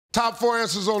Top 4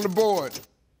 answers on the board.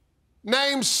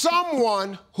 Name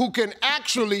someone who can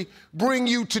actually bring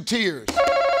you to tears.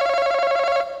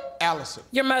 Allison.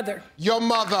 Your mother. Your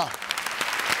mother.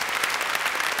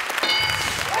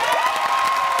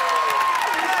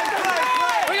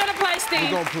 We're gonna play, Steve.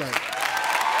 We're gonna play.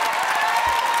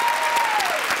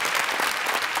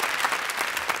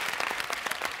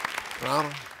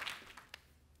 Ronald,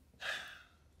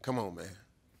 come on, man.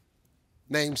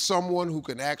 Name someone who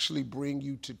can actually bring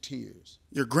you to tears.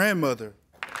 Your grandmother.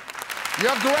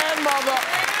 Your grandmother.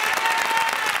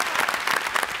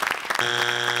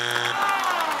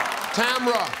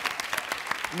 Tamra,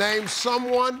 name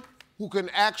someone who can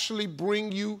actually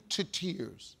bring you to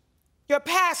tears. Your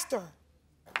pastor.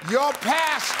 Your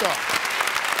pastor.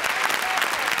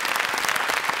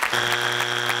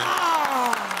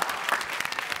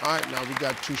 All right, now we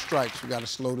got 2 strikes. We got to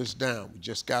slow this down. We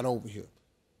just got over here.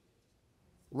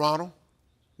 Ronald,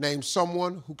 name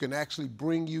someone who can actually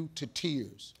bring you to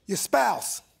tears. Your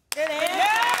spouse.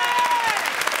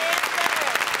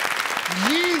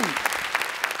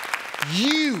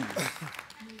 You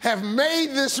have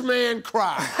made this man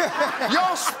cry.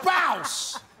 Your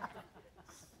spouse.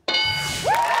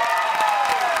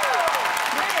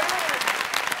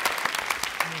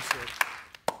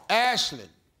 Ashley,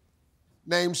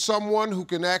 name someone who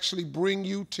can actually bring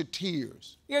you to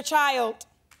tears. Your child.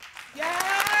 Your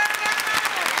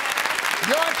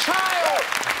child.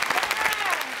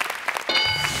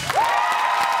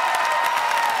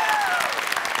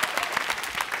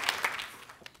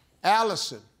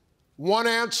 Allison, 1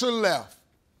 answer left.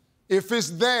 If it's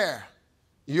there,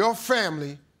 your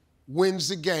family wins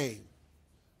the game.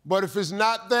 But if it's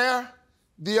not there,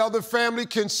 the other family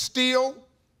can steal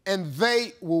and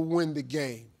they will win the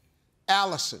game.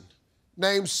 Allison,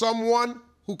 name someone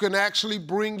who can actually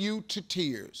bring you to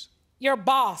tears. Your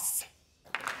boss.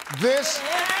 This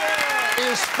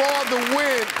is for the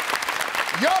win.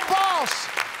 Your boss.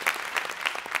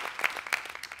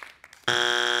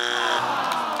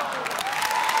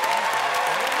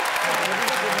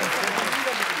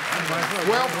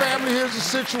 Well, family, here's the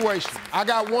situation. I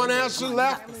got 1 answer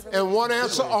left and 1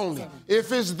 answer only.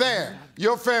 If it's there,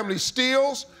 your family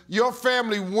steals, your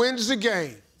family wins the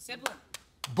game.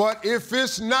 But if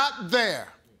it's not there,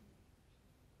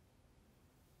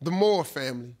 the Moore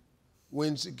family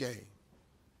wins the game.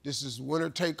 This is winner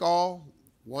take all,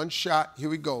 1 shot. Here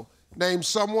we go. Name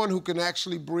someone who can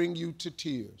actually bring you to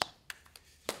tears.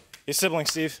 Your sibling,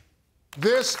 Steve.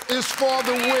 This is for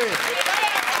the win.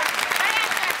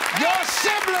 Your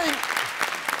sibling.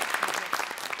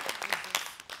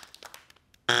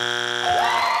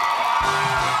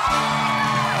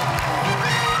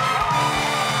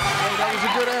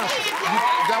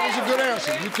 That was a good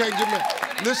answer. You can't give me.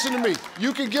 Listen to me.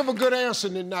 You can give a good answer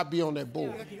and then not be on that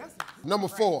board. Number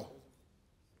 4.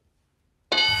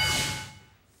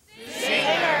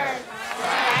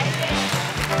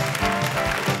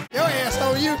 Your ass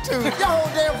on YouTube. Your whole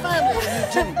damn family on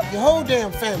YouTube. Your whole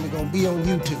damn family gonna be on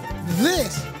YouTube.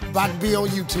 This about to be on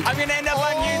YouTube. I'm gonna end up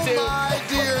on YouTube. Oh my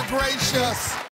dear gracious.